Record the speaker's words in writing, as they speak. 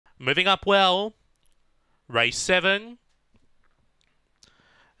Moving up well. Race 7.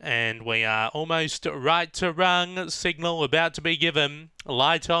 And we are almost right to run. Signal about to be given.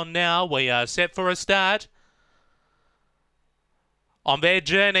 Light on now. We are set for a start. On their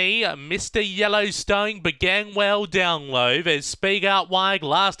journey, Mr. Yellowstone began well down low. There's Speak out wide,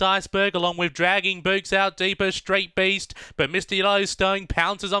 Last Iceberg, along with Dragging Boots out deeper, Street Beast. But Mr. Yellowstone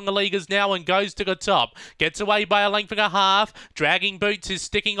pounces on the leaguers now and goes to the top. Gets away by a length and a half. Dragging Boots is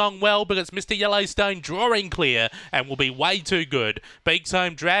sticking on well, but it's Mr. Yellowstone drawing clear and will be way too good. Beaks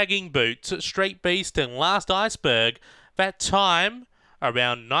home Dragging Boots, Street Beast and Last Iceberg. That time,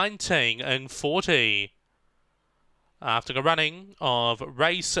 around 19:40. After the running of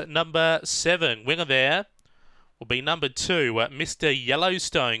race number 7, winner there will be number 2, Mr.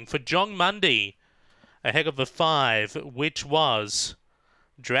 Yellowstone for John Mundy, ahead of the 5, which was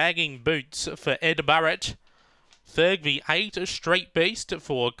Dragging Boots for Ed Burrett. Third, the 8, Street Beast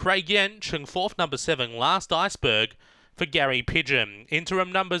for Craig Yench, and fourth, number 7, Last Iceberg for Gary Pigeon.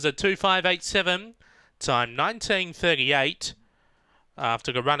 Interim numbers are 2587, time 19:38,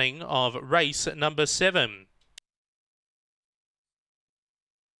 after the running of race number 7.